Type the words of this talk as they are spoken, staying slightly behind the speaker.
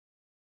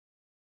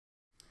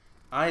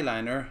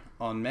eyeliner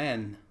on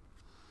men.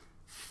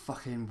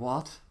 Fucking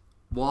what?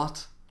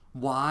 What?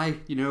 Why?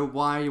 You know,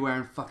 why are you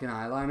wearing fucking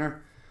eyeliner?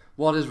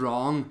 What is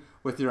wrong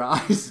with your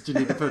eyes that you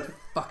need to put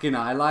fucking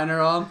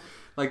eyeliner on?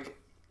 Like,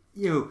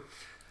 you know,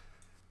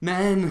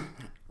 men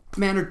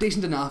are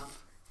decent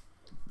enough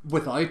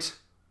without.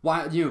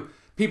 Why, you know,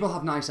 people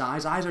have nice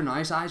eyes. Eyes are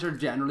nice. Eyes are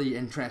generally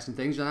interesting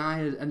things.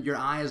 And your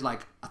eye is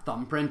like a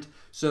thumbprint.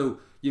 So,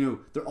 you know,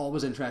 they're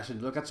always interesting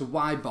to look at. So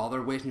why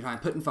bother wasting your time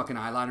putting fucking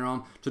eyeliner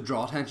on to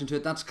draw attention to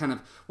it? That's kind of,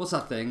 what's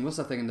that thing? What's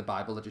that thing in the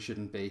Bible that you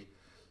shouldn't be?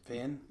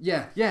 Vain?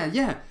 Yeah.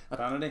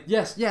 Vanity?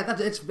 Yes, yeah,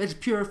 it's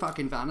pure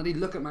fucking vanity.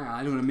 Look at my eye,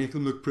 I'm going to make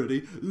them look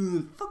pretty.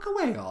 Fuck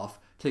away off.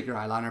 Take your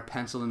eyeliner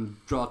pencil and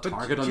draw a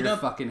target on your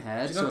fucking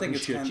head so it can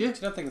shoot you. Do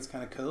you not think it's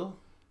kind of cool?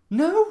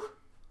 No.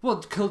 Well,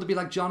 it's cool to be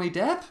like Johnny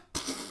Depp?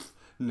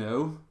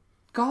 No.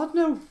 God,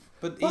 no.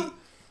 But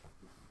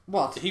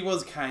what? He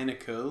was kind of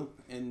cool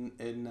in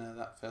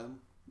that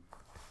film.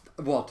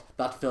 What?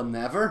 That film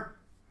never?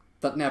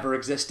 That never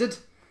existed?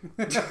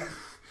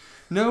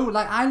 No,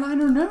 like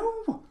eyeliner,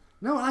 no.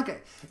 No,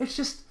 like, it's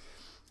just...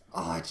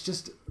 Oh, it's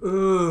just...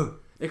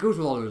 It goes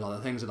with all those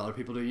other things that other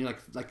people do, you know,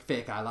 like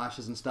fake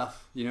eyelashes and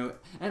stuff, you know.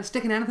 And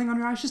sticking anything on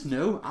your eyes, just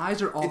no.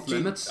 Eyes are off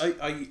limits.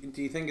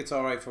 Do you think it's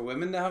alright for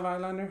women to have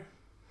eyeliner?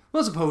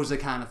 Well, I suppose they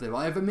can if they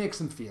want. If it makes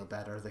them feel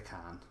better, they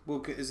can.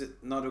 Well, is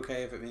it not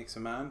okay if it makes a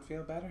man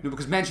feel better? No,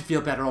 because men should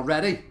feel better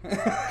already.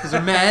 Because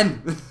they're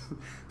men.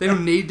 They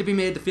don't need to be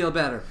made to feel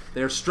better.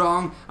 They're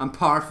strong and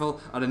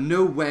powerful and in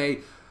no way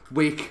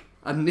weak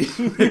and need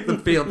to make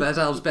them feel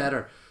themselves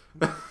better.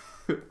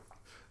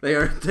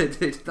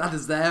 That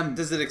is them.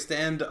 Does it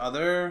extend to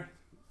other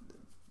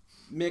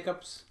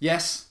makeups?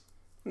 Yes.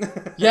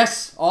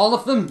 Yes, all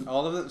of them.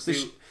 All of them? So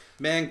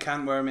men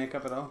can't wear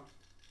makeup at all?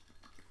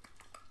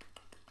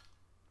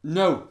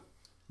 No.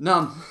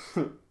 None.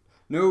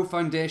 No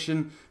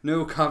foundation,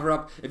 no cover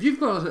up. If you've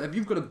got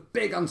a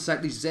big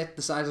unsightly zit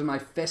the size of my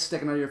fist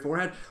sticking out of your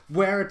forehead,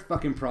 wear it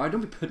fucking proud.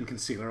 Don't be putting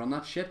concealer on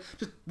that shit.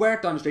 Just wear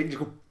it down the street and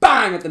just go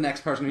bang at the next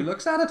person who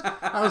looks at it.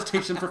 That'll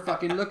teach them for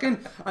fucking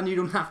looking, and you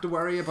don't have to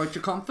worry about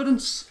your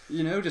confidence.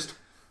 You know, just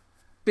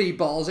be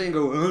ballsy and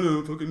go, oh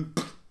no, fucking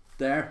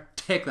there.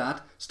 Take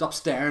that. Stop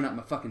staring at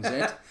my fucking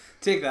zit.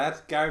 Take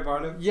that, Gary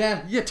Barlow.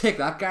 Yeah, take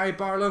that, Gary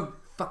Barlow.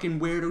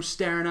 Fucking weirdo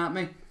staring at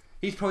me.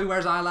 He probably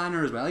wears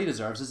eyeliner as well. He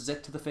deserves his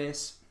zit to the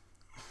face.